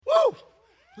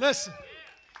Listen,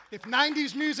 if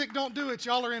 90s music don't do it,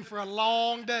 y'all are in for a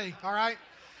long day, all right?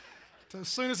 So as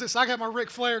soon as this, I got my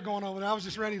Ric Flair going over there. I was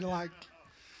just ready to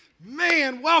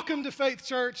man, welcome to Faith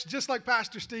Church. Just like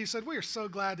Pastor Steve said, we are so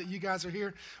glad that you guys are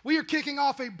here. We are kicking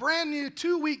off a brand new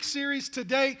 2-week series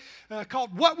today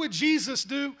called What Would Jesus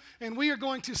Do? And we are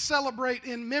going to celebrate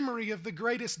in memory of the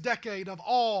greatest decade of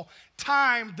all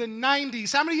time, the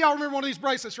 90s. How many of y'all remember one of these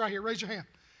bracelets right here? Raise your hand.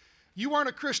 You weren't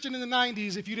a Christian in the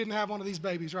 90s if you didn't have one of these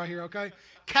babies right here, okay?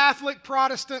 Catholic,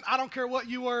 Protestant, I don't care what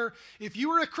you were. If you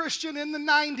were a Christian in the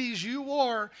 90s, you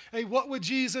wore a What Would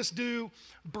Jesus Do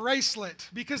bracelet,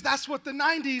 because that's what the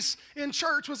 90s in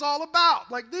church was all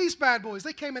about. Like these bad boys,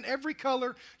 they came in every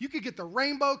color. You could get the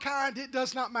rainbow kind. It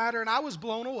does not matter. And I was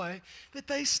blown away that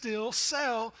they still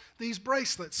sell these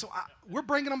bracelets. So we're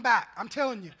bringing them back. I'm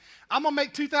telling you. I'm going to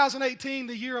make 2018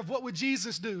 the year of What Would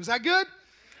Jesus Do? Is that good?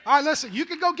 All right, listen, you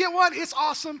can go get one. It's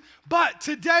awesome. But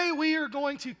today we are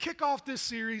going to kick off this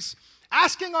series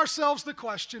asking ourselves the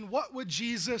question, what would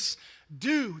Jesus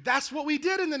do? That's what we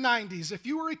did in the 90s. If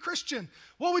you were a Christian,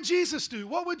 what would Jesus do?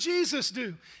 What would Jesus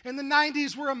do? And the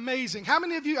 90s were amazing. How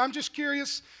many of you, I'm just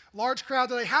curious, large crowd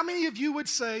today, how many of you would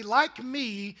say, like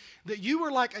me, that you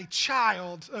were like a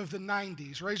child of the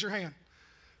 90s? Raise your hand.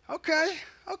 Okay.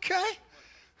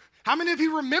 How many of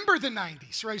you remember the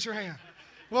 90s? Raise your hand.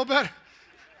 Well, but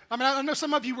I know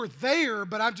some of you were there,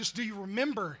 but do you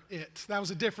remember it? That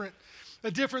was a different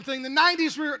thing. The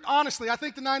 90s were, honestly, I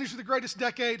think the 90s were the greatest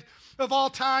decade of all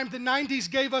time. The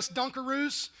 90s gave us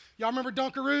Dunkaroos. Y'all remember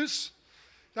Dunkaroos?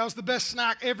 That was the best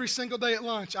snack every single day at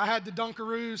lunch. I had the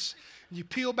Dunkaroos. You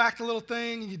peel back the little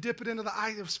thing and you dip it into the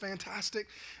ice. It was fantastic.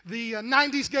 The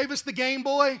 90s gave us the Game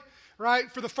Boy, right?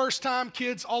 For the first time,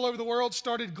 kids all over the world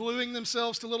started gluing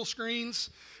themselves to little screens,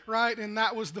 right? And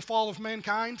that was the fall of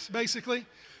mankind, basically.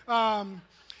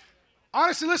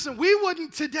 Honestly, listen, we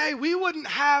wouldn't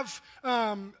have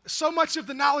so much of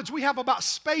the knowledge we have about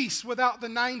space without the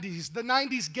 90s. The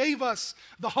 90s gave us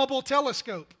the Hubble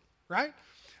telescope, right?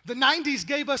 The 90s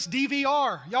gave us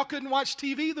DVR. Y'all couldn't watch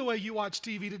TV the way you watch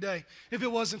TV today if it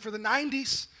wasn't for the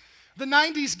 90s. The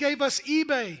 90s gave us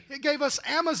eBay. It gave us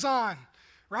Amazon,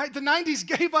 right? The 90s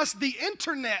gave us the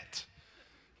internet.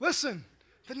 Listen,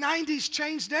 the 90s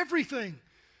changed everything.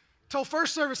 Till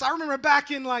first service, I remember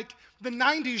back in the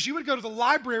 90s, you would go to the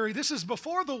library. This is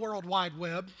before the World Wide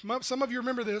Web. Some of you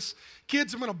remember this.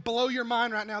 Kids, I'm going to blow your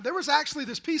mind right now. There was actually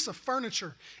this piece of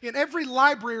furniture in every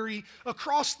library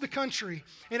across the country,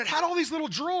 and it had all these little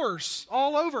drawers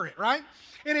all over it, right?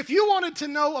 And if you wanted to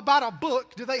know about a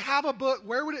book, do they have a book?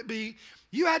 Where would it be?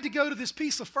 You had to go to this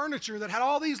piece of furniture that had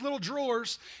all these little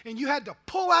drawers, and you had to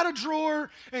pull out a drawer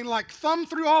and thumb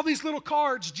through all these little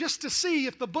cards just to see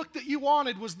if the book that you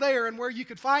wanted was there and where you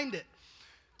could find it.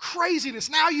 Craziness.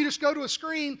 Now you just go to a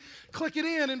screen, click it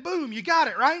in, and boom, you got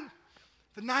it, right?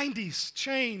 The 90s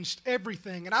changed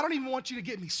everything. And I don't even want you to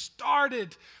get me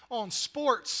started on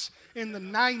sports in the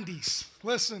 90s.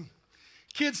 Listen.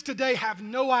 Kids today have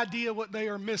no idea what they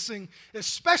are missing,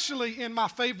 especially in my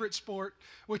favorite sport,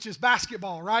 which is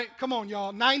basketball, right? Come on,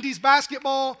 y'all. 90s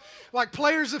basketball,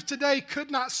 players of today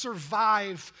could not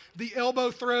survive the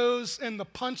elbow throws and the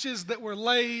punches that were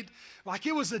laid.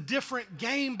 It was a different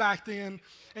game back then.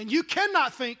 And you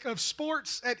cannot think of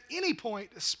sports at any point,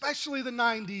 especially the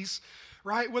 90s,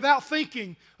 right, without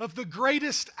thinking of the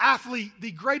greatest athlete,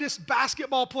 the greatest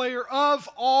basketball player of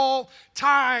all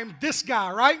time, this guy,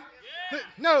 right?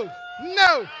 No.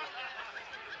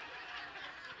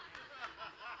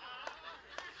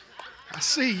 I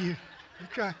see you.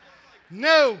 Okay.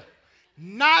 No,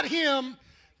 not him.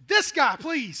 This guy,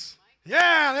 please.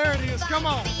 Yeah, there it is. Come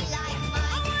on.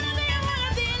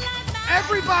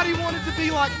 Everybody wanted to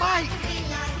be like Mike,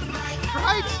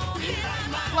 right?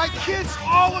 Kids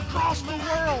all across the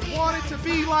world wanted to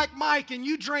be like Mike, and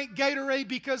you drank Gatorade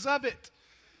because of it.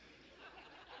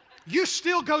 You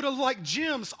still go to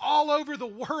gyms all over the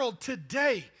world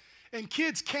today, and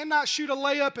kids cannot shoot a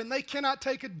layup and they cannot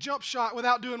take a jump shot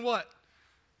without doing what?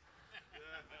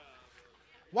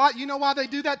 Why? You know why they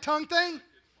do that tongue thing?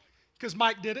 Because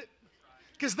Mike did it.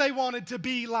 Because they wanted to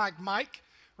be like Mike,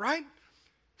 right?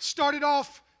 Started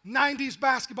off 90s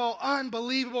basketball,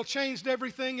 unbelievable, changed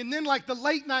everything. And then the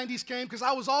late 90s came, because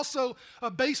I was also a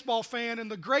baseball fan,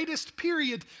 and the greatest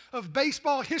period of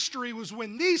baseball history was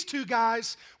when these two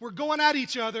guys were going at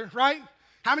each other, right?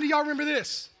 How many of y'all remember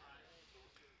this?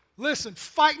 Listen,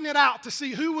 fighting it out to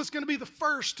see who was going to be the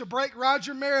first to break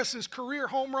Roger Maris's career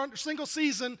single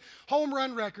season home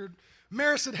run record.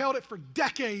 Maris had held it for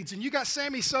decades, and you got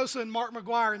Sammy Sosa and Mark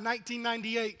McGwire in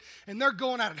 1998, and they're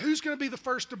going at it. Who's going to be the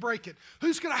first to break it?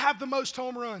 Who's going to have the most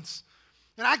home runs?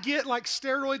 And I get like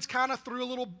steroids kind of threw a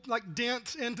little like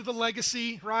dent into the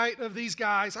legacy, right, of these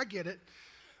guys. I get it.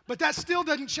 But that still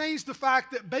doesn't change the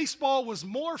fact that baseball was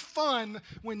more fun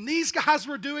when these guys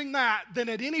were doing that than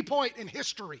at any point in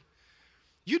history.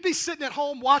 You'd be sitting at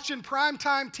home watching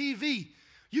primetime TV.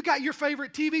 You got your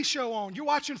favorite TV show on. You're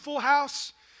watching Full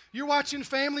House. You're watching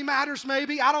Family Matters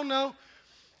maybe. I don't know.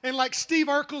 And like Steve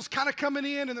Urkel's kind of coming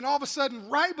in, and then all of a sudden,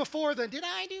 right before the, did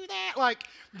I do that? Like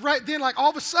right then, like all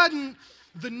of a sudden,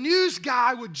 the news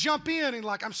guy would jump in and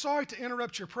like, I'm sorry to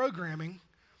interrupt your programming,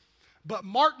 but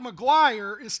Mark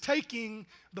McGwire is taking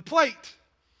the plate.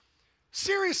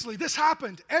 Seriously, this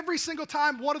happened every single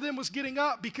time one of them was getting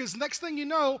up, because next thing you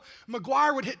know,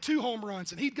 McGwire would hit 2 home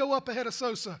runs, and he'd go up ahead of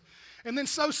Sosa. And then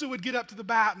Sosa would get up to the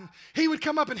bat, and he would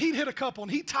come up and he'd hit a couple,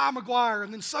 and he'd tie McGwire,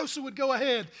 and then Sosa would go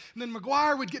ahead, and then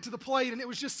McGwire would get to the plate, and it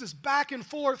was just this back and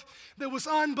forth that was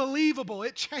unbelievable.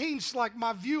 It changed like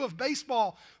my view of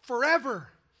baseball forever.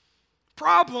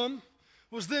 Problem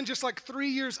was then just like 3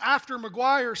 years after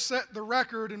McGwire set the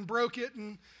record and broke it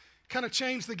and kind of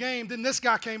changed the game, then this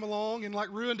guy came along and like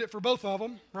ruined it for both of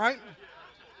them, right?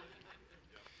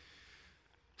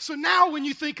 So now when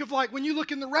you think of like, when you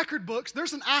look in the record books,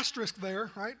 there's an asterisk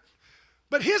there, right?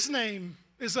 But his name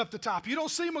is up the top. You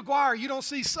don't see McGwire, you don't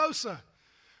see Sosa.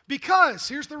 Because,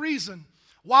 here's the reason,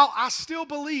 while I still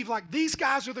believe like these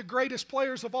guys are the greatest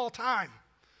players of all time,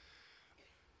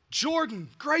 Jordan,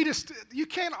 greatest, you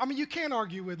can't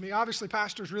argue with me. Obviously,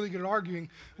 Pastor's really good at arguing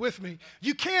with me.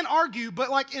 You can't argue, but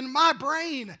like in my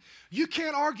brain, you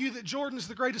can't argue that Jordan's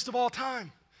the greatest of all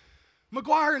time.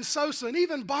 McGwire and Sosa and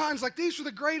even Bonds, like these are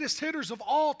the greatest hitters of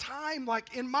all time,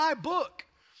 like in my book.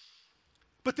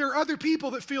 But there are other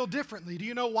people that feel differently. Do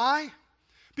you know why?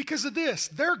 Because of this.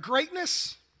 Their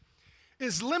greatness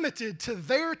is limited to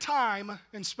their time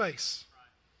and space.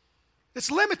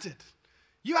 It's limited.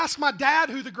 You ask my dad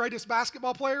who the greatest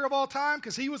basketball player of all time,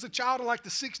 because he was a child of like the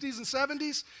 60s and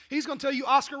 70s, he's going to tell you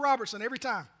Oscar Robertson every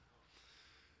time.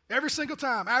 Every single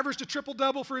time. Averaged a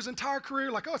triple-double for his entire career.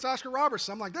 Like, oh, it's Oscar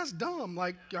Robertson. I'm like, that's dumb.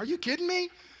 Like, are you kidding me?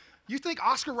 You think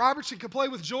Oscar Robertson could play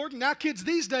with Jordan? Now kids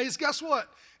these days, guess what?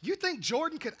 You think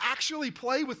Jordan could actually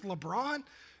play with LeBron?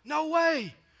 No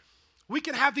way. We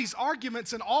can have these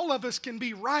arguments and all of us can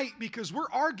be right because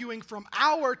we're arguing from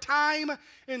our time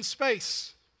and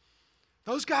space.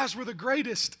 Those guys were the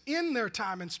greatest in their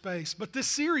time and space. But this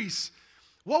series,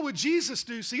 what would Jesus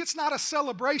do? See, it's not a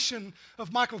celebration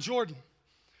of Michael Jordan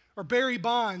or Barry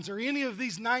Bonds or any of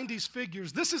these 90s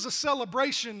figures. This is a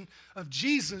celebration of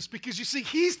Jesus because you see,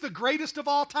 he's the greatest of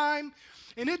all time,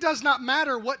 and it does not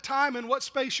matter what time and what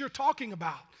space you're talking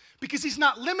about because he's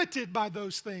not limited by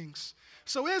those things.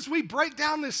 So as we break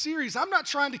down this series, I'm not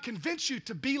trying to convince you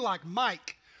to be like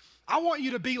Mike. I want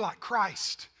you to be like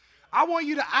Christ. I want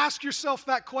you to ask yourself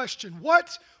that question.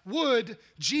 What would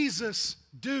Jesus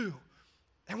do?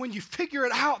 And when you figure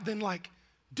it out, then like,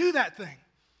 do that thing.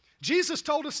 Jesus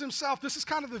told us himself, this is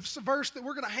kind of the verse that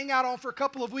we're going to hang out on for a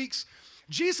couple of weeks.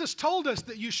 Jesus told us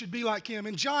that you should be like him.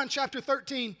 In John chapter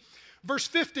 13, verse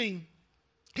 15,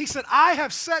 he said, I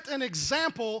have set an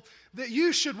example that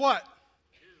you should what?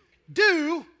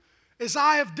 Do as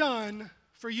I have done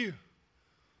for you.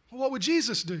 Well, what would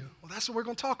Jesus do? Well, that's what we're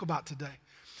going to talk about today.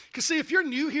 Because see, if you're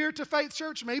new here to Faith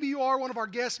Church, maybe you are one of our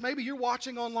guests, maybe you're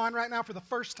watching online right now for the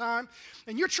first time,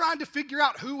 and you're trying to figure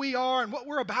out who we are and what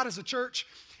we're about as a church.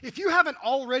 If you haven't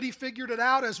already figured it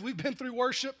out as we've been through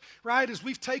worship, right, as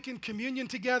we've taken communion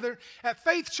together, at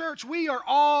Faith Church, we are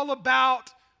all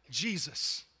about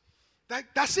Jesus.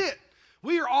 That's it.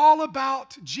 We are all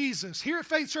about Jesus. Here at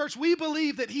Faith Church, we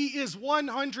believe that he is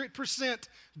 100%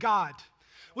 God.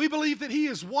 We believe that he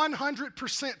is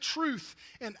 100% truth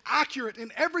and accurate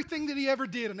in everything that he ever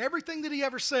did and everything that he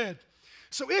ever said.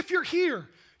 So if you're here,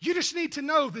 you just need to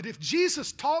know that if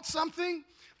Jesus taught something,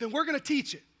 then we're going to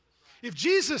teach it. If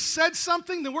Jesus said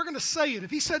something, then we're going to say it.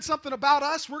 If he said something about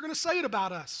us, we're going to say it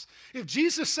about us. If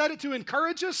Jesus said it to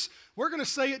encourage us, we're going to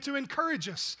say it to encourage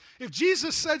us. If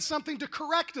Jesus said something to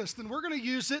correct us, then we're going to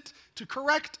use it to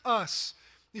correct us.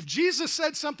 If Jesus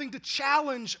said something to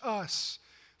challenge us,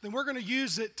 then we're going to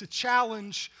use it to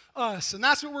challenge us. And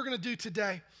that's what we're going to do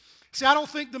today. See, I don't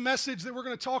think the message that we're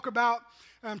going to talk about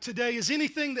today is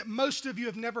anything that most of you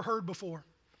have never heard before.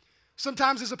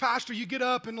 Sometimes as a pastor, you get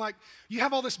up and like you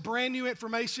have all this brand new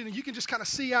information and you can just kind of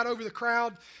see out over the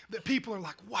crowd that people are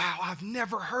like, wow, I've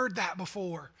never heard that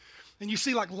before. And you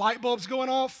see like light bulbs going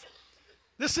off.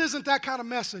 This isn't that kind of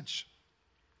message.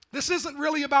 This isn't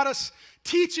really about us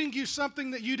teaching you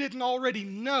something that you didn't already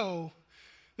know.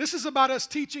 This is about us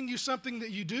teaching you something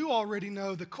that you do already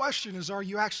know. The question is, are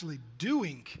you actually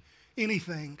doing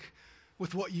anything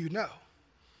with what you know?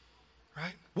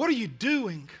 right? What are you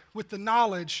doing with the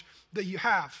knowledge that you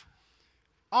have?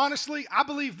 Honestly, I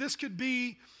believe this could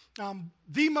be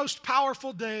the most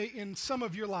powerful day in some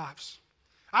of your lives.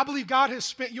 I believe God has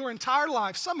spent your entire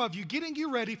life, some of you, getting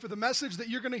you ready for the message that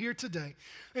you're going to hear today.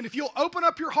 And if you'll open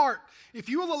up your heart, if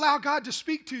you will allow God to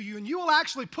speak to you, and you will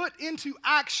actually put into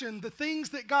action the things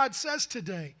that God says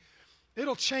today,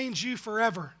 it'll change you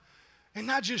forever. And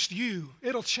not just you,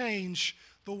 it'll change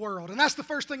the world. And that's the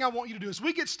first thing I want you to do. As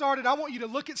we get started, I want you to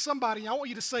look at somebody, and I want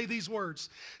you to say these words.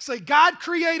 Say, God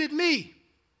created me.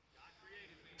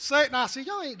 Say it now. See,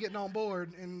 y'all ain't getting on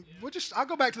board. And I'll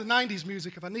go back to the 90s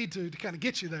music if I need to kind of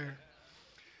get you there.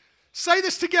 Say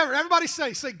this together. Everybody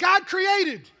say, God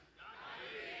created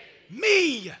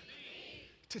me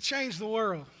to change the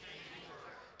world.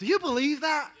 Do you believe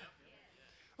that?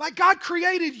 Like God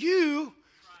created you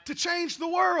to change the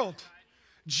world.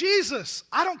 Jesus,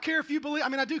 I don't care if you believe,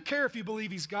 I do care if you believe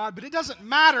he's God, but it doesn't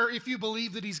matter if you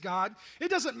believe that he's God. It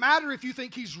doesn't matter if you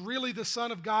think he's really the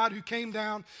Son of God who came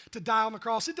down to die on the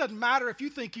cross. It doesn't matter if you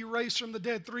think he raised from the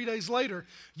dead 3 days later.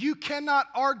 You cannot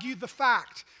argue the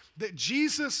fact that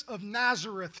Jesus of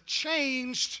Nazareth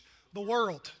changed the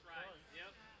world.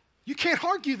 You can't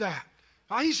argue that.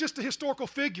 He's just a historical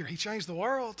figure. He changed the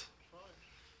world.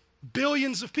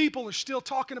 Billions of people are still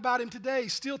talking about him today,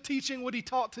 still teaching what he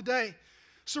taught today.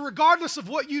 So regardless of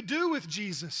what you do with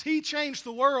Jesus, he changed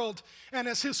the world. And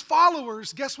as his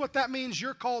followers, guess what that means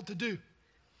you're called to do?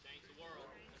 Change the world.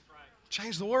 That's right.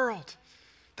 Change the world.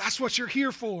 That's what you're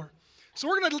here for. So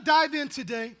we're going to dive in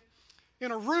today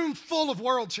in a room full of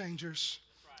world changers.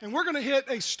 Right. And we're going to hit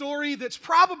a story that's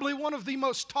probably one of the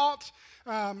most taught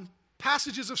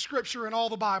passages of Scripture in all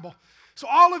the Bible. So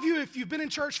all of you, if you've been in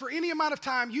church for any amount of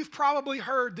time, you've probably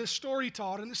heard this story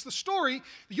taught. And it's the story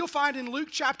that you'll find in Luke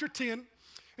chapter 10.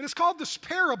 And it's called the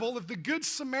parable of the Good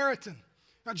Samaritan.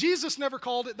 Now, Jesus never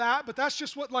called it that, but that's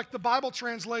just what the Bible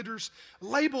translators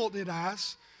labeled it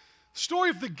as.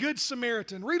 Story of the Good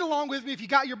Samaritan. Read along with me if you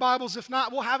got your Bibles. If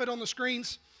not, we'll have it on the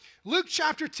screens. Luke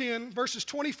chapter 10, verses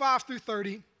 25 through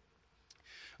 30.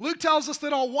 Luke tells us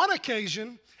that on one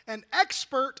occasion, an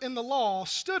expert in the law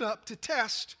stood up to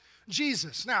test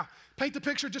Jesus. Now, paint the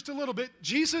picture just a little bit.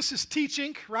 Jesus is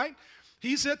teaching, right?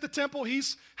 He's at the temple,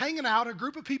 he's hanging out, a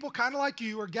group of people kind of like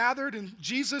you are gathered, and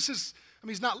Jesus is,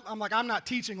 I'm not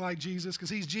teaching like Jesus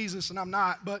because he's Jesus and I'm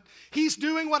not, but he's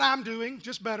doing what I'm doing,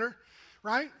 just better,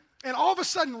 right? And all of a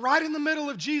sudden, right in the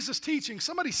middle of Jesus teaching,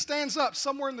 somebody stands up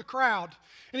somewhere in the crowd,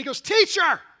 and he goes,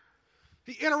 "Teacher!"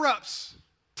 He interrupts,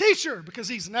 "Teacher," because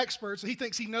he's an expert, so he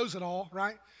thinks he knows it all,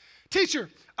 right? "Teacher,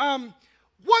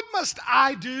 what must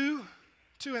I do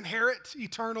to inherit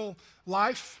eternal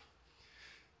life?"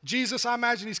 Jesus, I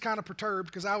imagine he's kind of perturbed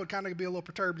because I would kind of be a little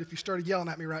perturbed if you started yelling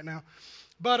at me right now.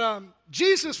 But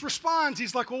Jesus responds,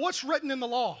 he's like, "Well, what's written in the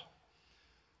law?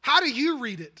 How do you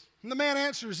read it?" And the man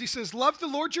answers, he says, "Love the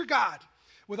Lord your God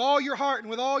with all your heart and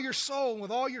with all your soul and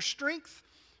with all your strength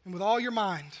and with all your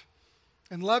mind.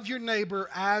 And love your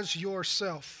neighbor as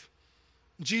yourself."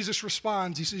 And Jesus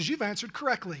responds, he says, "You've answered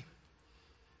correctly.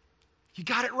 You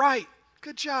got it right.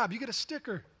 Good job. You get a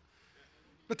sticker."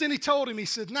 But then he told him, he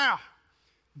said, "Now,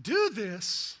 do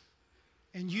this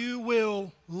and you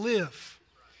will live."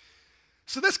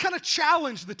 So this kind of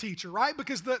challenged the teacher, right?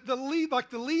 Because the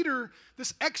leader,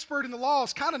 this expert in the law,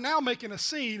 is kind of now making a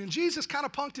scene, and Jesus kind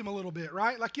of punked him a little bit,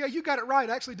 right? Like, "Yeah, you got it right.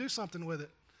 Actually do something with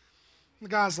it." And the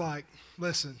guy's like,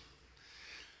 "Listen."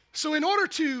 So in order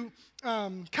to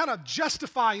kind of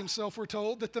justify himself, we're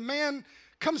told that the man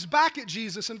comes back at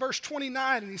Jesus in verse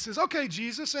 29, and he says, "Okay,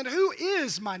 Jesus, and who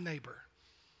is my neighbor?"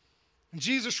 And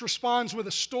Jesus responds with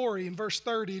a story in verse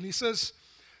 30, and he says,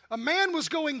 "A man was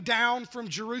going down from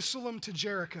Jerusalem to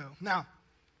Jericho." Now,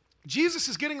 Jesus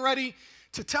is getting ready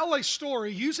to tell a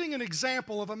story using an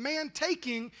example of a man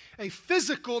taking a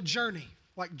physical journey,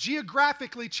 like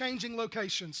geographically changing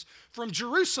locations from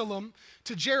Jerusalem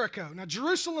to Jericho. Now,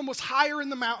 Jerusalem was higher in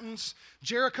the mountains,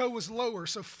 Jericho was lower.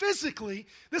 So physically,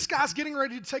 this guy's getting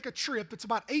ready to take a trip that's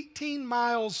about 18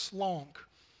 miles long,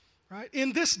 right?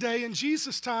 In this day, in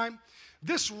Jesus' time,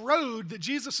 this road that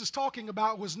Jesus is talking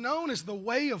about was known as the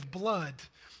Way of Blood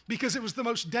because it was the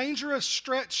most dangerous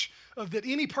stretch that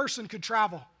any person could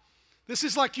travel. This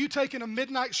is like you taking a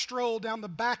midnight stroll down the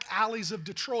back alleys of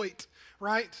Detroit,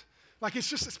 right? Like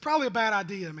it's probably a bad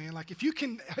idea, man. Like if you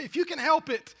can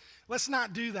help it, let's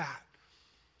not do that.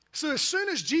 So as soon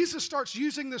as Jesus starts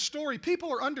using this story,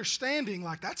 people are understanding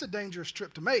like that's a dangerous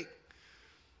trip to make.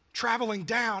 Traveling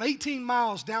down 18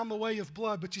 miles down the Way of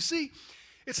Blood. But you see,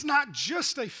 it's not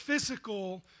just a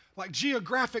physical, like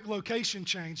geographic location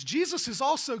change. Jesus is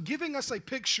also giving us a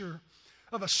picture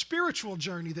of a spiritual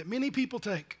journey that many people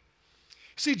take.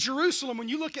 See, Jerusalem, when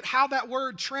you look at how that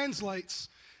word translates,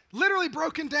 literally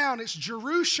broken down, it's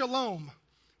Jerusalem.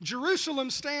 Jerusalem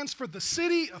stands for the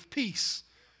city of peace.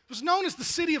 It was known as the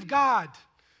city of God,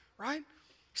 right?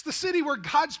 It's the city where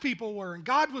God's people were and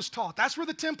God was taught. That's where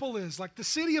the temple is, like the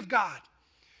city of God.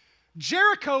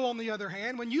 Jericho, on the other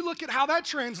hand, when you look at how that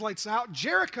translates out,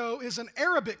 Jericho is an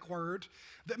Arabic word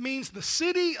that means the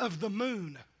city of the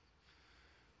moon.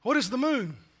 What is the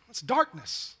moon? It's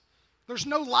darkness. There's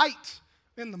no light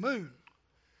in the moon.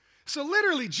 So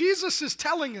literally, Jesus is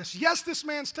telling us, yes, this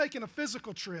man's taking a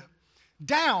physical trip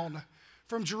down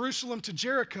from Jerusalem to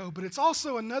Jericho, but it's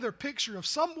also another picture of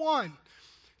someone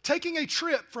taking a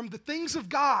trip from the things of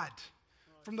God,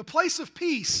 from the place of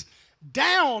peace,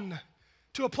 down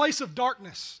to a place of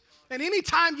darkness. And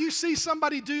anytime you see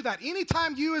somebody do that,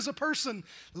 anytime you as a person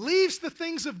leaves the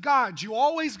things of God, you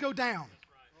always go down.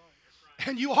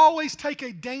 And you always take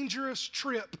a dangerous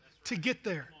trip to get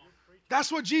there.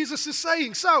 That's what Jesus is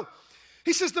saying. So,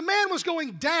 he says the man was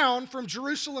going down from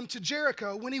Jerusalem to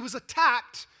Jericho when he was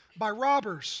attacked by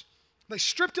robbers. They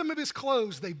stripped him of his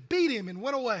clothes, they beat him and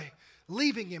went away,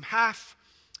 leaving him half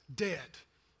dead.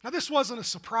 Now, this wasn't a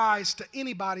surprise to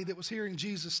anybody that was hearing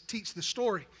Jesus teach the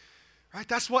story, right?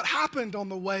 That's what happened on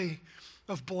the way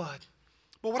of blood.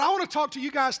 But what I want to talk to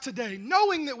you guys today,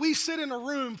 knowing that we sit in a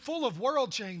room full of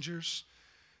world changers,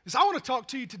 is I want to talk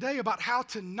to you today about how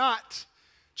to not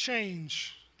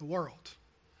change the world.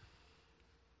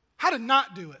 How to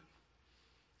not do it,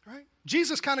 right?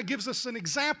 Jesus kind of gives us an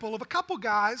example of a couple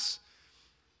guys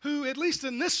who, at least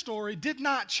in this story, did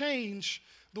not change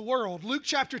the world. Luke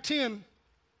chapter 10,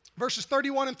 verses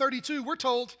 31 and 32, we're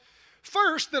told,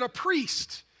 first, that a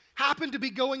priest happened to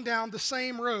be going down the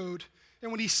same road,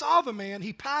 and when he saw the man,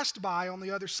 he passed by on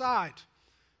the other side.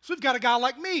 So we've got a guy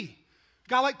like me, a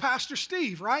guy like Pastor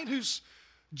Steve, right, whose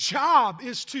job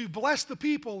is to bless the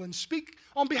people and speak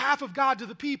on behalf of God to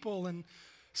the people and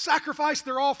sacrifice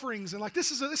their offerings. And like, this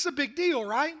is a big deal,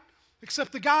 right?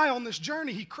 Except the guy on this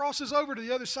journey, he crosses over to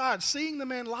the other side, seeing the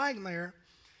man lying there,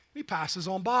 he passes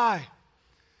on by.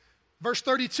 Verse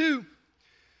 32,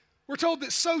 we're told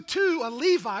that so too a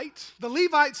Levite, the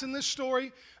Levites in this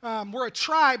story were a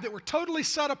tribe that were totally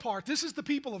set apart. This is the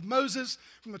people of Moses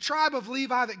from the tribe of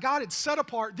Levi that God had set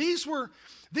apart. These were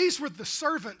the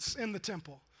servants in the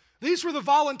temple. These were the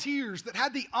volunteers that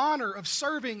had the honor of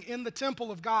serving in the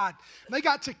temple of God. And they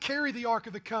got to carry the Ark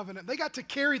of the Covenant. They got to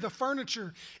carry the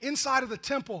furniture inside of the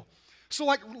temple. So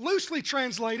like loosely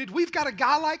translated, we've got a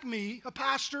guy like me, a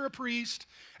pastor, a priest,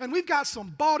 and we've got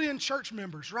some bought-in church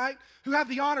members, right, who have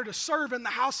the honor to serve in the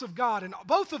house of God. And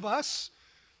both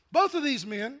of these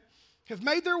men have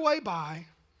made their way by,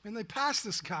 and they pass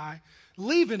this guy,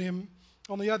 leaving him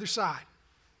on the other side.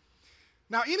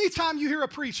 Now, anytime you hear a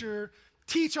preacher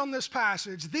teach on this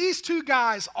passage, these two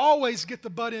guys always get the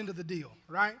butt end of the deal,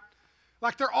 right?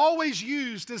 Like they're always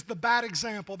used as the bad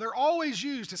example. They're always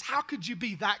used as, how could you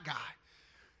be that guy?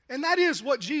 And that is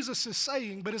what Jesus is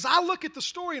saying. But as I look at the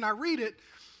story and I read it,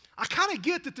 I kind of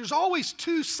get that there's always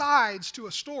two sides to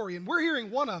a story, and we're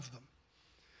hearing one of them.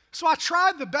 So I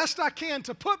tried the best I can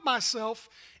to put myself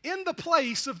in the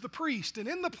place of the priest and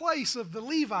in the place of the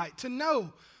Levite to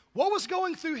know what was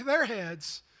going through their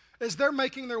heads as they're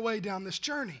making their way down this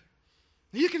journey.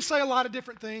 You can say a lot of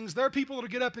different things. There are people that will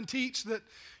get up and teach that,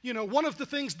 one of the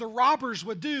things the robbers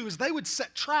would do is they would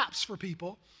set traps for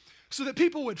people so that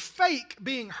people would fake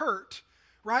being hurt,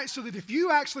 right? So that if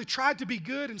you actually tried to be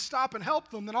good and stop and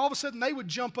help them, then all of a sudden they would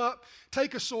jump up,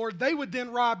 take a sword, they would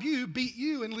then rob you, beat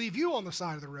you, and leave you on the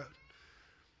side of the road.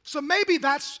 So maybe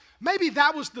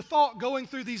that was the thought going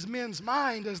through these men's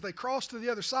mind as they crossed to the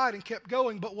other side and kept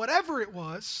going. But whatever it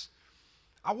was,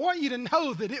 I want you to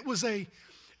know that it was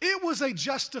a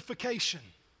justification.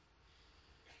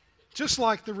 Just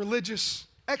like the religious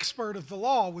expert of the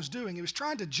law was doing. He was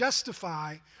trying to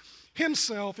justify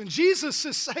himself. And Jesus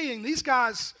is saying these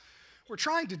guys were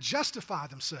trying to justify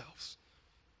themselves.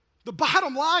 The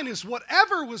bottom line is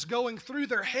whatever was going through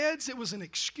their heads, it was an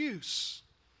excuse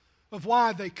of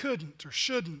why they couldn't or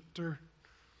shouldn't.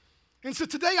 And so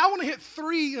today I want to hit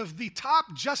three of the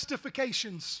top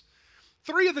justifications,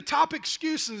 three of the top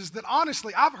excuses that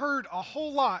honestly I've heard a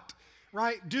whole lot,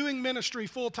 right, doing ministry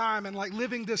full-time and like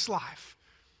living this life.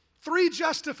 Three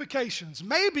justifications.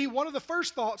 Maybe one of the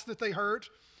first thoughts that they heard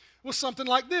was something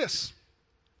like this.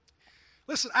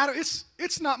 Listen, Adam,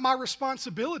 it's not my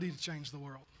responsibility to change the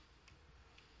world.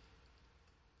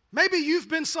 Maybe you've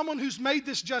been someone who's made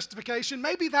this justification.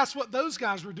 Maybe that's what those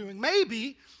guys were doing.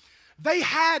 Maybe they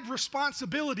had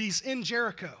responsibilities in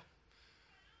Jericho.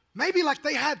 Maybe like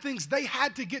they had things they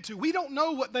had to get to. We don't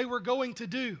know what they were going to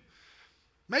do.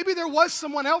 Maybe there was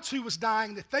someone else who was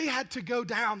dying that they had to go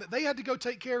down, that they had to go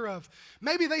take care of.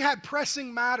 Maybe they had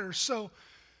pressing matters. So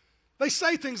they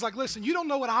say things like, listen, you don't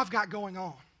know what I've got going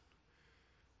on.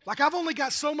 Like, I've only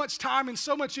got so much time and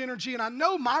so much energy, and I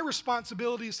know my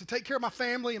responsibility is to take care of my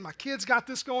family, and my kids got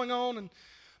this going on, and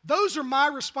those are my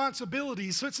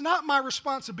responsibilities. So it's not my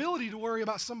responsibility to worry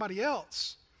about somebody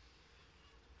else.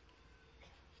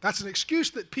 That's an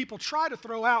excuse that people try to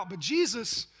throw out, but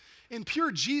Jesus, in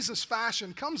pure Jesus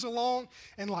fashion, comes along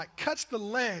and like cuts the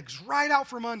legs right out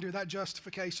from under that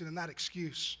justification and that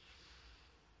excuse.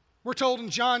 We're told in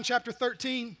John chapter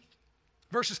 13,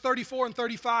 verses 34 and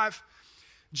 35,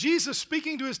 Jesus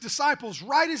speaking to his disciples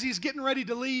right as he's getting ready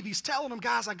to leave, he's telling them,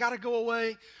 guys, I got to go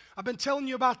away. I've been telling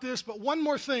you about this, but one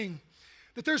more thing,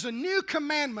 that there's a new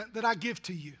commandment that I give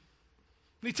to you.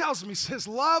 And he tells them, he says,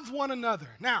 love one another.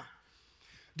 Now,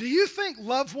 do you think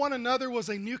love one another was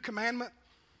a new commandment?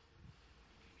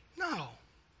 No.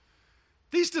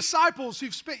 These disciples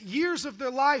who've spent years of their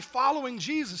life following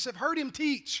Jesus have heard him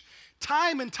teach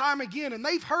time and time again, and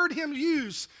they've heard him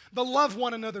use the love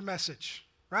one another message,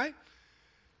 right?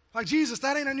 Like, Jesus,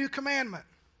 that ain't a new commandment.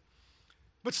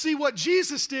 But see, what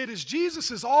Jesus did is Jesus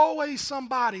is always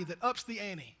somebody that ups the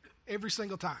ante every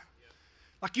single time.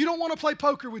 Like, you don't want to play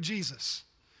poker with Jesus,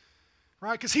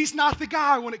 right? Because he's not the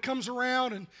guy when it comes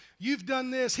around and you've done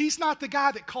this. He's not the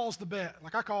guy that calls the bet,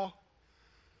 like I call.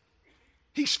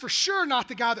 He's for sure not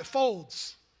the guy that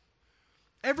folds.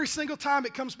 Every single time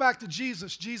it comes back to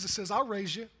Jesus, Jesus says, I'll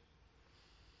raise you.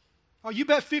 Oh, you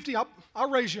bet 50, I'll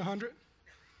raise you 100.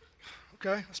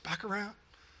 Okay, let's back around.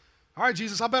 All right,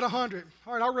 Jesus, I bet 100.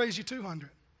 All right, I'll raise you 200.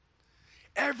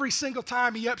 Every single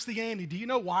time he ups the ante. Do you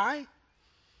know why?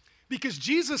 Because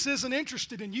Jesus isn't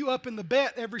interested in you upping the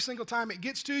bet every single time it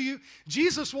gets to you.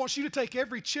 Jesus wants you to take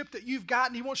every chip that you've got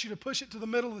and he wants you to push it to the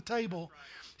middle of the table.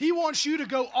 He wants you to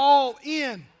go all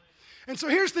in. And so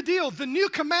here's the deal. The new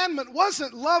commandment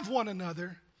wasn't love one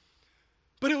another,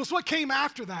 but it was what came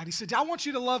after that. He said, I want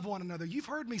you to love one another. You've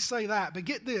heard me say that, but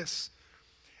get this.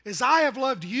 As I have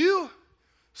loved you,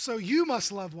 so you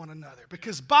must love one another.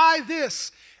 Because by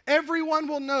this, everyone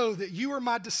will know that you are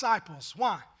my disciples.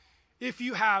 Why? If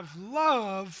you have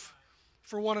love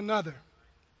for one another.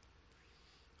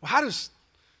 Well,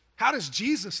 how does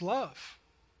Jesus love?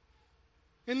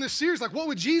 In this series, like, what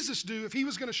would Jesus do if he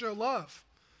was going to show love?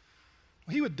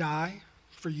 Well, he would die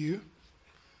for you.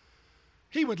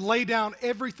 He would lay down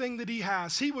everything that he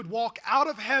has. He would walk out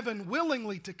of heaven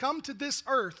willingly to come to this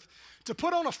earth to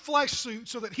put on a flesh suit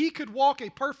so that he could walk a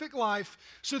perfect life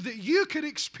so that you could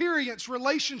experience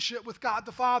relationship with God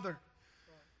the Father.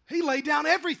 He laid down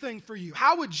everything for you.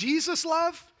 How would Jesus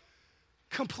love?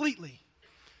 Completely.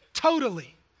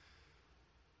 Totally.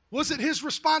 Was it his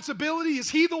responsibility?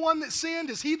 Is he the one that sinned?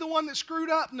 Is he the one that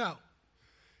screwed up? No.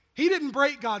 He didn't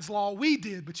break God's law. We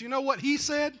did. But you know what he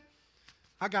said?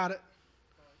 I got it.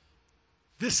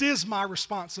 This is my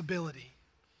responsibility.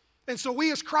 And so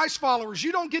we as Christ followers,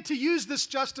 you don't get to use this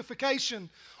justification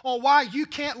on why you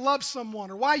can't love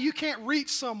someone or why you can't reach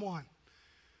someone.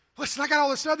 Listen, I got all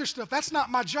this other stuff. That's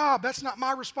not my job. That's not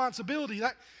my responsibility.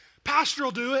 That pastor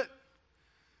will do it.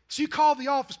 So you call the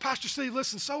office, Pastor Steve,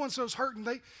 listen, so-and-so's hurting.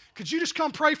 Could you just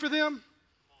come pray for them?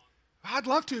 I'd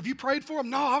love to. Have you prayed for them?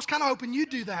 No, I was kind of hoping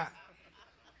you'd do that.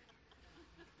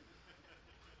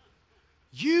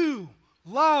 You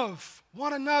love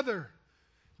one another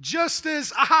just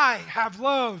as I have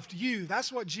loved you.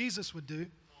 That's what Jesus would do.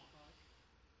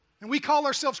 And we call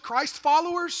ourselves Christ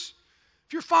followers.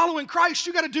 If you're following Christ,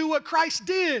 you got to do what Christ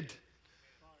did.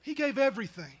 He gave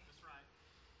everything.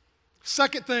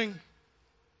 Second thing,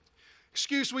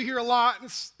 excuse we hear a lot.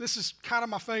 This is kind of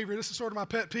my favorite. This is sort of my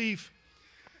pet peeve.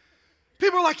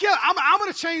 People are like, yeah, I'm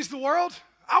going to change the world.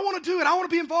 I want to do it. I want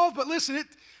to be involved. But listen,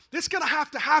 it's going to have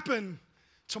to happen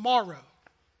tomorrow.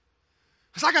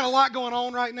 Because I got a lot going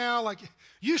on right now. Like,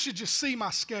 you should just see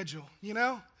my schedule, you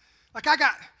know? Like,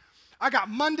 I got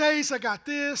Mondays, I got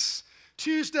this.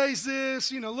 Tuesdays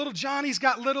this. You know, little Johnny's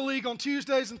got Little League on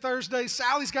Tuesdays and Thursdays.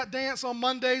 Sally's got dance on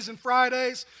Mondays and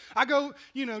Fridays. I go,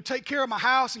 take care of my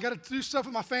house and got to do stuff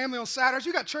with my family on Saturdays.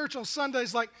 You got church on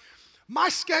Sundays. Like, my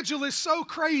schedule is so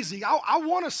crazy. I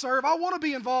want to serve. I want to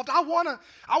be involved. I want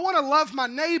to love my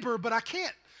neighbor, but I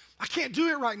can't do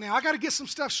it right now. I got to get some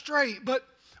stuff straight. But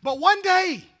one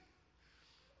day,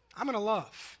 I'm going to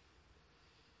love.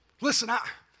 Listen,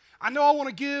 I know I want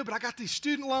to give, but I got these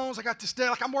student loans. I got this debt.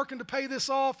 Like, I'm working to pay this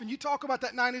off. And you talk about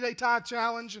that 90-day tithe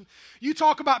challenge. And you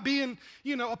talk about being,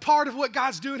 a part of what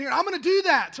God's doing here. I'm going to do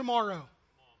that tomorrow.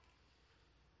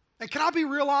 And can I be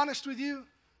real honest with you?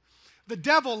 The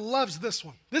devil loves this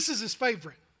one. This is his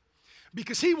favorite.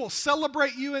 because he will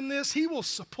celebrate you in this. He will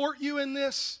support you in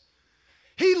this.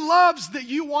 He loves that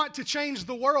you want to change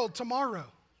the world tomorrow,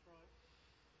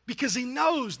 because he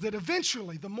knows that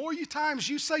eventually, the more times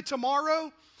you say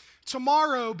tomorrow,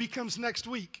 tomorrow becomes next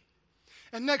week.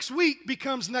 And next week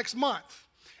becomes next month.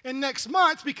 And next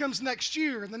month becomes next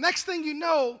year. And the next thing you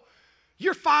know,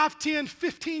 you're 5, 10,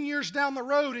 15 years down the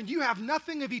road, and you have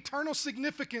nothing of eternal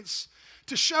significance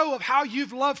to show of how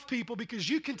you've loved people, because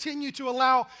you continue to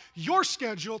allow your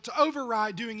schedule to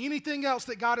override doing anything else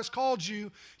that God has called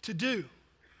you to do.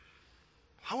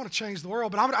 I want to change the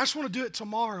world, but I just want to do it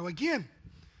tomorrow. Again,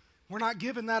 we're not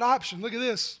given that option. Look at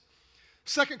this.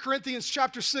 2 Corinthians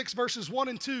chapter 6, verses 1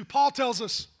 and 2. Paul tells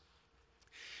us,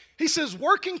 he says,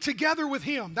 working together with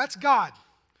him, that's God.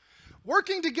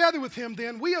 Working together with him,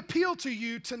 then, we appeal to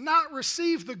you to not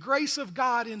receive the grace of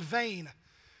God in vain.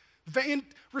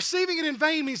 Receiving it in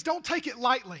vain means don't take it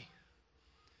lightly.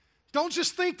 Don't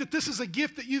just think that this is a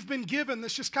gift that you've been given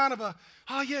that's just kind of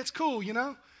oh yeah, it's cool, you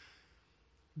know.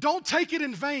 Don't take it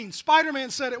in vain. Spider-Man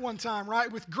said it one time,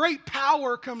 right? With great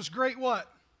power comes great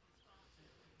what?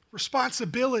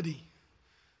 Responsibility.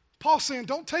 Paul's saying,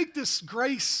 don't take this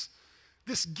grace,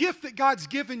 this gift that God's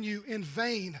given you in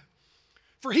vain.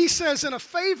 For he says, in a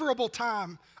favorable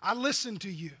time, I listened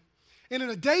to you. And in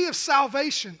a day of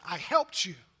salvation, I helped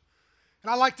you.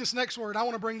 And I like this next word. I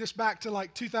want to bring this back to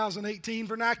like 2018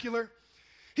 vernacular.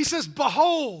 He says,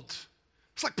 behold.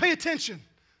 It's like, pay attention.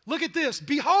 Look at this.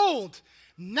 Behold,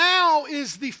 now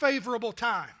is the favorable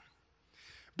time.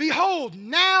 Behold,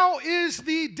 now is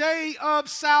the day of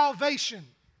salvation.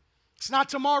 It's not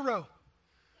tomorrow.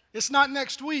 It's not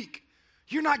next week.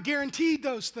 You're not guaranteed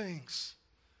those things.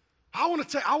 I want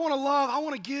to love, I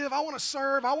want to give, I want to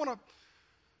serve,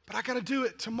 but I got to do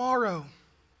it tomorrow.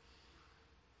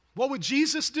 What would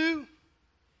Jesus do?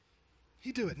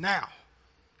 He'd do it now.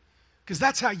 Because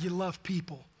that's how you love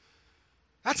people.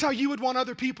 That's how you would want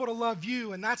other people to love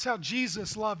you, and that's how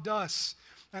Jesus loved us.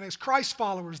 And as Christ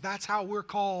followers, that's how we're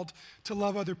called to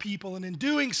love other people. And in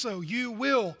doing so, you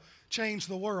will change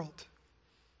the world.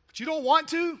 But you don't want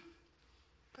to?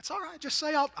 That's all right. Just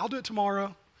say, I'll do it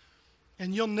tomorrow.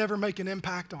 And you'll never make an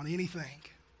impact on anything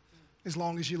as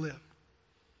long as you live.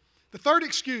 The third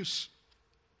excuse,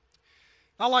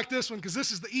 I like this one because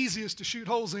this is the easiest to shoot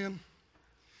holes in.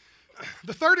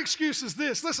 The third excuse is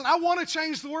this. Listen, I want to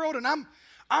change the world, and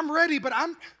I'm ready, but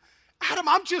I'm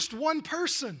just one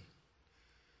person.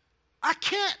 I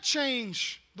can't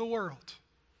change the world.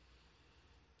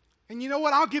 And you know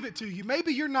what? I'll give it to you.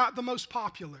 Maybe you're not the most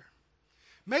popular.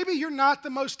 Maybe you're not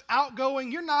the most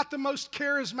outgoing. You're not the most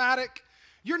charismatic.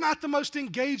 You're not the most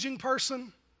engaging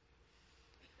person.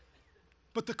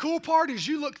 But the cool part is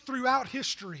you look throughout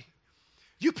history.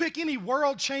 You pick any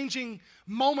world-changing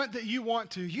moment that you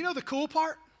want to. You know the cool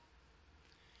part?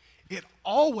 It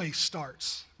always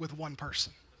starts with one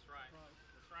person. That's right.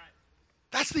 That's right.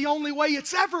 That's the only way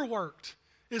it's ever worked,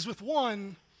 is with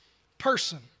one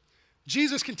person.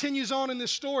 Jesus continues on in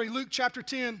this story. Luke chapter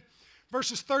 10,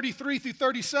 verses 33 through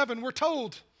 37, we're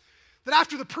told that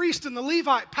after the priest and the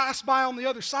Levite passed by on the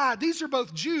other side, these are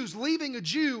both Jews leaving a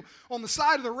Jew on the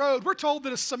side of the road, we're told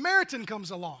that a Samaritan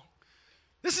comes along.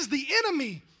 This is the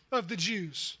enemy of the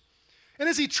Jews. And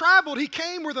as he traveled, he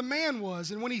came where the man was,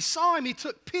 and when he saw him, he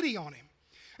took pity on him.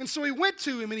 And so he went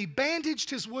to him and he bandaged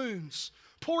his wounds,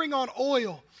 pouring on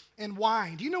oil and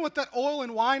wine. Do you know what that oil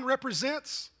and wine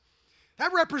represents?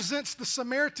 That represents the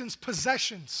Samaritan's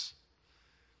possessions.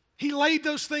 He laid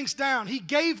those things down. He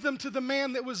gave them to the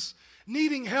man that was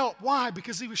needing help. Why?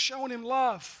 Because he was showing him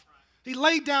love. He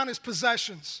laid down his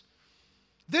possessions.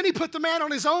 Then he put the man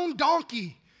on his own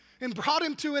donkey and brought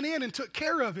him to an inn and took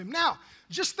care of him. Now,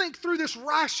 just think through this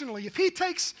rationally. If he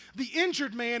takes the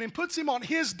injured man and puts him on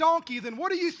his donkey, then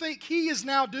what do you think he is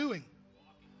now doing?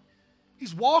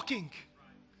 He's walking.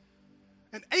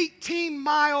 An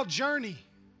 18-mile journey.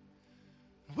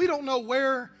 We don't know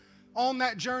where on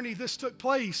that journey this took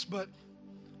place, but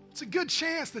it's a good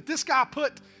chance that this guy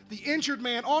put the injured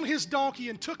man on his donkey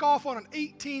and took off on an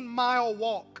 18-mile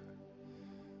walk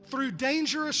through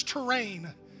dangerous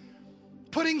terrain,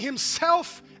 putting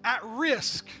himself at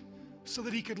risk so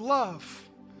that he could love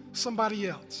somebody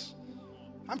else.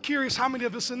 I'm curious how many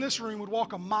of us in this room would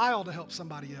walk a mile to help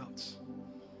somebody else.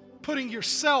 Putting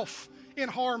yourself in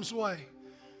harm's way.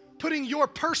 Putting your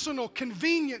personal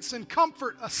convenience and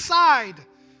comfort aside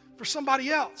for somebody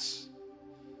else.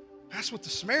 That's what the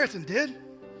Samaritan did.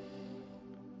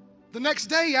 The next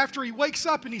day after he wakes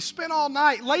up and he spent all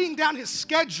night laying down his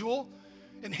schedule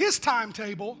and his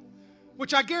timetable,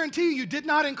 which I guarantee you did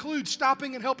not include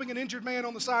stopping and helping an injured man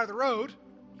on the side of the road.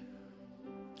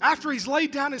 After he's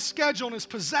laid down his schedule and his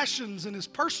possessions and his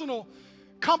personal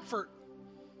comfort,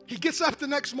 he gets up the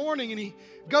next morning and he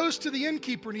goes to the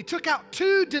innkeeper and he took out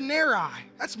 2 denarii.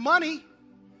 That's money.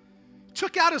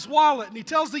 Took out his wallet and he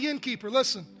tells the innkeeper,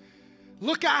 listen,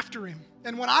 look after him.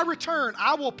 And when I return,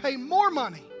 I will pay more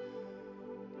money.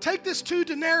 Take this 2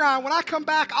 denarii. When I come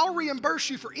back, I'll reimburse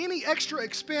you for any extra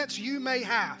expense you may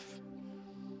have.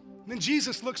 And then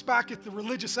Jesus looks back at the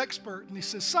religious expert and he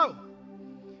says, so,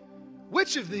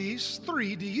 which of these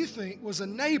 3 do you think was a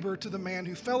neighbor to the man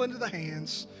who fell into the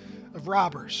hands of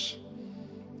robbers?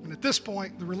 And at this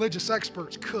point, the religious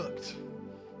expert's cooked.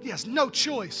 He has no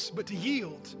choice but to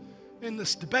yield in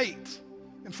this debate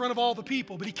in front of all the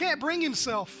people. But he can't bring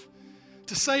himself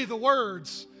to say the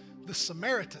words, the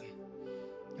Samaritan.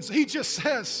 And so he just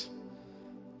says,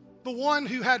 the one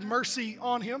who had mercy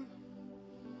on him.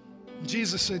 And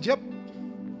Jesus said, yep,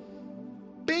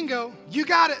 bingo, you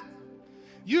got it.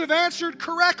 You have answered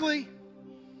correctly.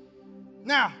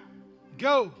 Now,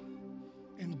 go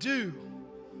and do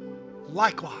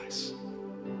likewise.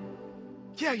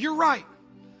 Yeah, you're right.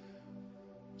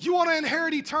 You want to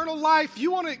inherit eternal life,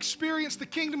 you want to experience the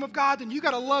kingdom of God, then you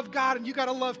got to love God and you got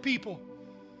to love people.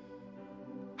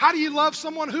 How do you love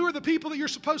someone? Who are the people that you're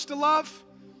supposed to love?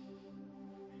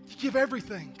 You give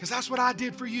everything, because that's what I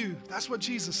did for you. That's what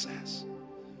Jesus says.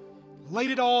 Laid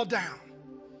it all down.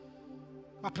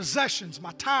 My possessions,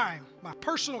 my time, my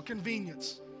personal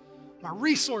convenience, my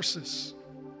resources.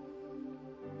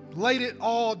 Laid it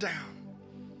all down.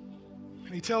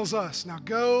 And he tells us, now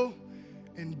go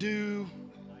and do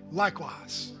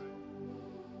likewise.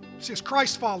 See, as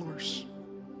Christ followers,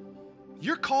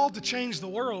 you're called to change the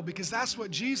world because that's what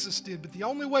Jesus did. But the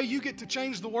only way you get to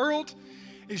change the world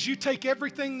is you take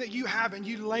everything that you have and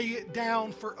you lay it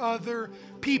down for other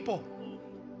people.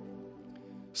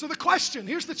 So the question,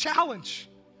 here's the challenge.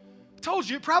 I told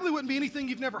you, it probably wouldn't be anything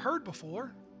you've never heard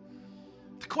before.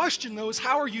 The question, though, is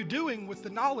how are you doing with the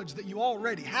knowledge that you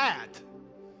already had?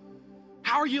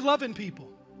 How are you loving people?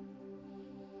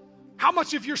 How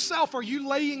much of yourself are you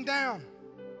laying down?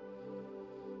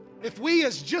 If we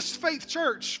as Just Faith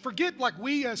Church, forget like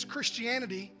we as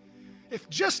Christianity, if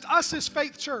just us as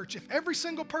Faith Church, if every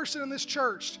single person in this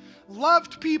church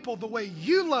loved people the way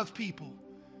you love people,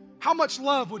 how much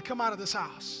love would come out of this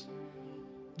house?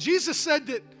 Jesus said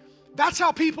that that's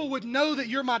how people would know that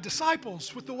you're my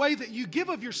disciples, with the way that you give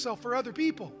of yourself for other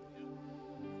people.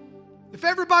 If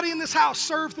everybody in this house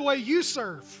served the way you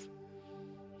serve,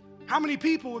 how many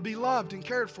people would be loved and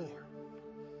cared for?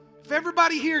 If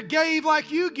everybody here gave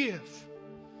like you give,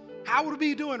 how would we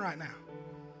be doing right now?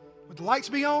 Would the lights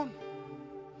be on?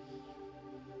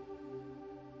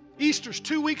 Easter's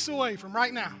 2 weeks away from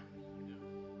right now.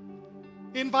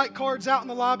 Invite cards out in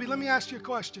the lobby. Let me ask you a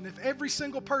question. If every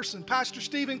single person, Pastor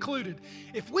Steve included,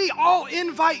 if we all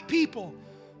invite people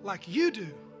like you do,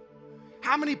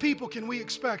 how many people can we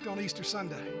expect on Easter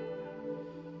Sunday?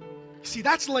 See,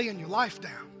 that's laying your life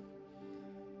down.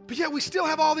 But yet we still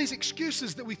have all these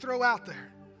excuses that we throw out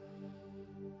there.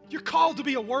 You're called to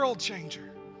be a world changer.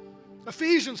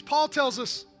 Ephesians, Paul tells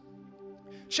us,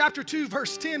 chapter 2,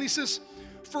 verse 10, he says,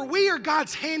 for we are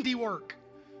God's handiwork.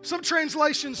 Some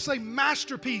translations say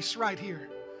masterpiece right here.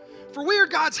 For we are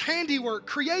God's handiwork,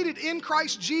 created in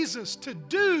Christ Jesus to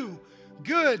do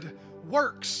good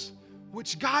works,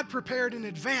 which God prepared in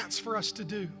advance for us to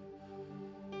do.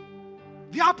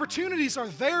 The opportunities are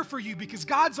there for you because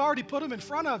God's already put them in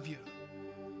front of you.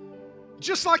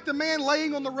 Just like the man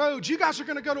laying on the road, you guys are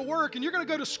going to go to work and you're going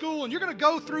to go to school and you're going to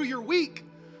go through your week.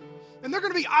 And there are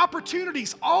going to be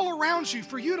opportunities all around you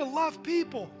for you to love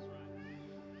people.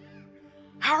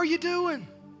 How are you doing?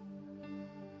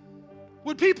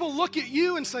 Would people look at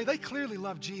you and say, they clearly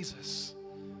love Jesus?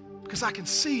 Because I can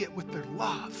see it with their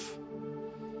love.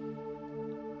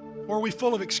 Or are we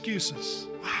full of excuses?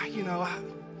 I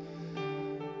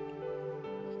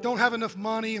don't have enough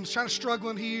money. I'm trying to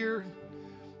struggling here.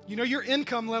 You know, your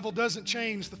income level doesn't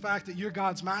change the fact that you're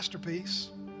God's masterpiece.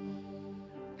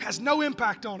 It has no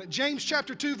impact on it. James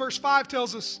chapter 2, verse 5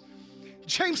 tells us,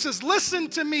 James says, listen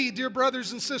to me, dear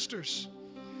brothers and sisters.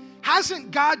 Hasn't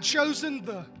God chosen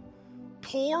the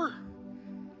poor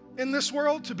in this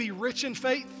world to be rich in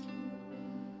faith?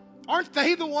 Aren't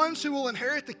they the ones who will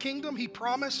inherit the kingdom he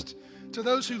promised to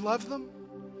those who love them?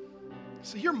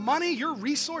 So your money, your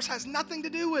resource has nothing to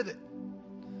do with it.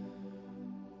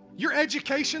 Your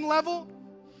education level,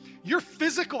 your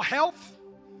physical health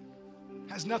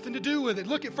has nothing to do with it.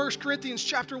 Look at 1 Corinthians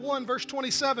chapter 1, verse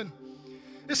 27.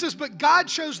 It says, but God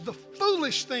chose the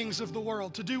foolish things of the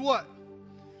world to do what?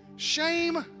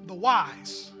 Shame the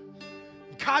wise.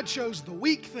 God chose the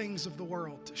weak things of the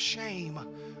world to shame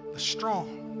the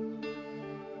strong.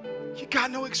 You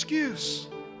got no excuse.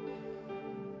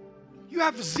 You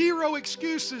have zero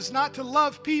excuses not to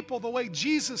love people the way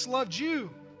Jesus loved you.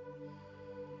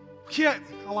 Yet,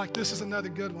 this is another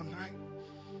good one, right?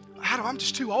 Adam, I'm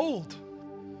just too old.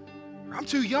 Or I'm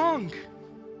too young.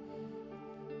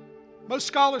 Most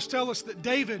scholars tell us that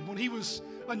David, when he was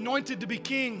anointed to be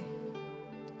king,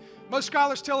 most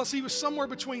scholars tell us he was somewhere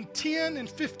between 10 and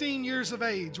 15 years of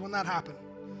age when that happened.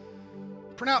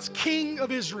 Pronounced King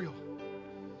of Israel.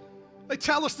 They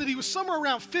tell us that he was somewhere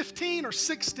around 15 or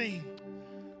 16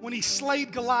 when he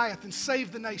slayed Goliath and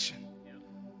saved the nation.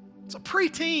 It's a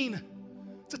preteen.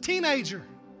 It's a teenager.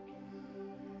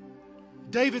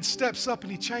 David steps up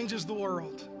and he changes the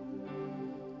world.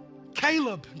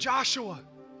 Caleb, Joshua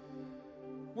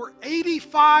were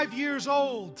 85 years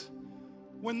old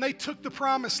when they took the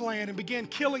promised land and began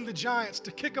killing the giants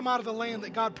to kick them out of the land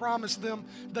that God promised them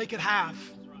they could have.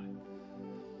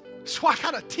 So I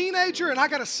got a teenager and I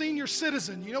got a senior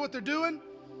citizen. You know what they're doing?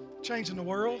 Changing the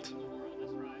world.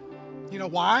 You know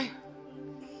why?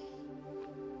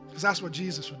 Because that's what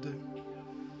Jesus would do.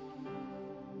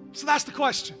 So that's the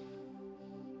question.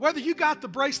 Whether you got the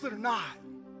bracelet or not,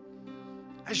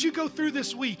 as you go through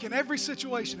this week in every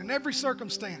situation, in every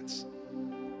circumstance,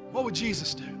 what would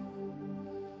Jesus do?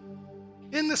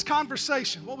 In this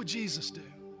conversation, what would Jesus do?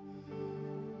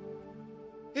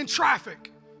 In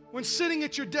traffic, when sitting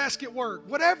at your desk at work,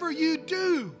 whatever you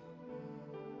do,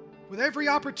 with every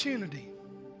opportunity,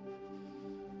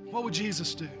 what would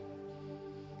Jesus do?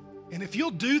 And if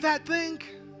you'll do that thing,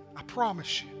 I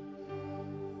promise you,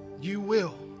 you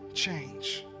will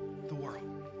change the world.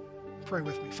 Pray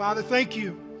with me. Father, thank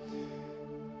you,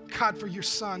 God, for your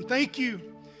Son. Thank you,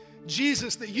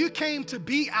 Jesus, that you came to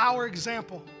be our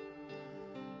example,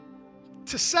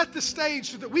 to set the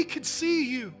stage so that we could see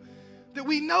you, that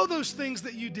we know those things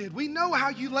that you did. We know how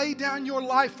you laid down your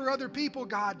life for other people,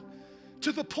 God,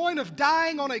 to the point of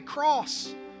dying on a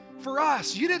cross for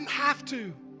us. You didn't have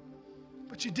to,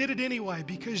 but you did it anyway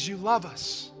because you love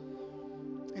us.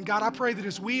 And God, I pray that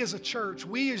as we as a church,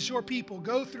 we as your people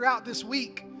go throughout this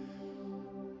week,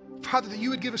 Father, that you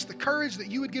would give us the courage,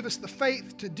 that you would give us the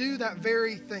faith to do that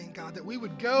very thing, God, that we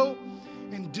would go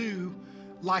and do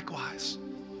likewise.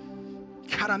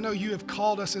 God, I know you have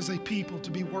called us as a people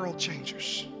to be world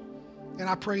changers. And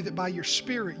I pray that by your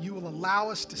Spirit, you will allow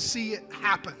us to see it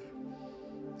happen.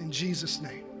 In Jesus'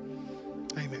 name,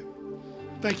 amen.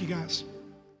 Thank you, guys.